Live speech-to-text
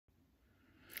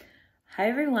Hi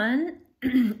everyone,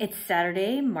 it's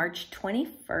Saturday, March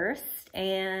 21st,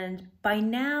 and by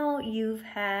now you've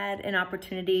had an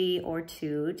opportunity or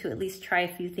two to at least try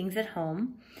a few things at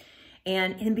home.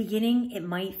 And in the beginning, it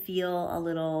might feel a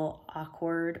little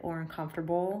awkward or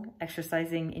uncomfortable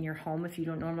exercising in your home if you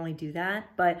don't normally do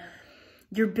that, but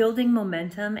you're building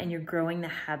momentum and you're growing the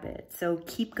habit. So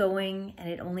keep going and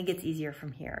it only gets easier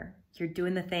from here. You're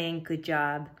doing the thing, good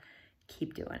job,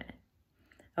 keep doing it.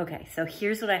 Okay, so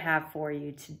here's what I have for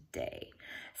you today.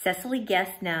 Cecily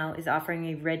Guest now is offering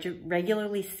a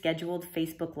regularly scheduled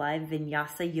Facebook Live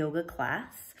Vinyasa Yoga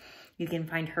class. You can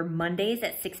find her Mondays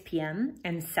at 6 p.m.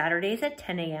 and Saturdays at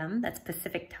 10 a.m. That's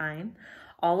Pacific time.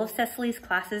 All of Cecily's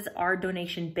classes are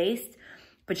donation-based,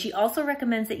 but she also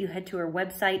recommends that you head to her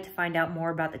website to find out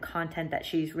more about the content that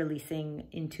she's releasing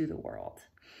into the world.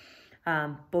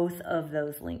 Both of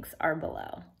those links are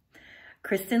below.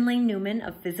 Kristin Laine Newman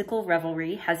of Physical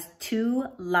Revelry has 2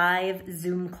 live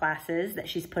Zoom classes that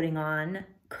she's putting on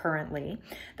currently.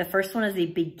 The first one is a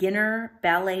beginner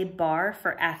ballet barre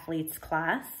for athletes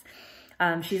class.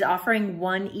 She's offering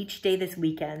one each day this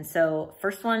weekend. So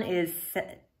first one is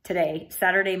today,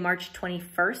 Saturday, March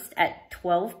 21st at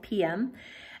 12 p.m.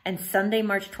 and Sunday,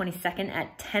 March 22nd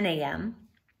at 10 a.m.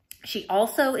 She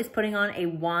also is putting on a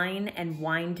wine and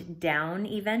wind down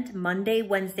event Monday,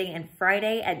 Wednesday, and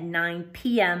Friday at 9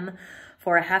 p.m.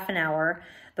 for a half an hour.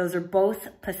 Those are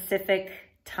both Pacific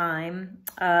time.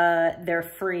 They're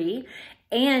free.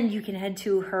 And you can head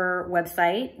to her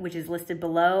website, which is listed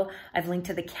below. I've linked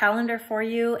to the calendar for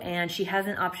you, and she has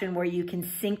an option where you can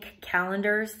sync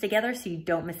calendars together so you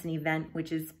don't miss an event,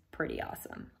 which is pretty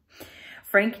awesome.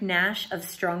 Nash of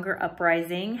Stronger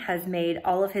Uprising has made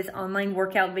all of his online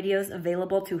workout videos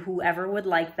available to whoever would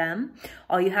like them.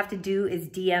 All you have to do is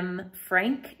DM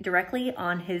Frank directly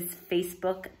on his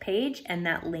Facebook page, and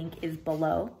that link is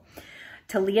below.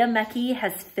 Taliah Mekki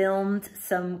has filmed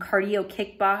some cardio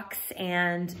kickbox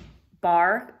and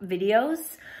barre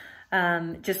videos,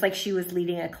 just like she was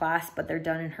leading a class, but they're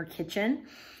done in her kitchen.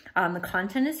 The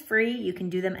content is free. You can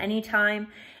do them anytime.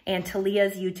 And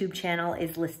Taliah's YouTube channel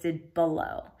is listed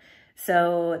below.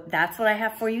 So that's what I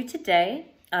have for you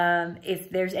today.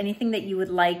 If there's anything that you would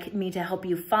like me to help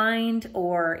you find,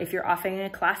 or if you're offering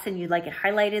a class and you'd like it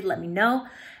highlighted, let me know.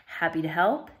 Happy to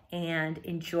help, and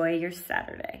enjoy your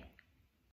Saturday.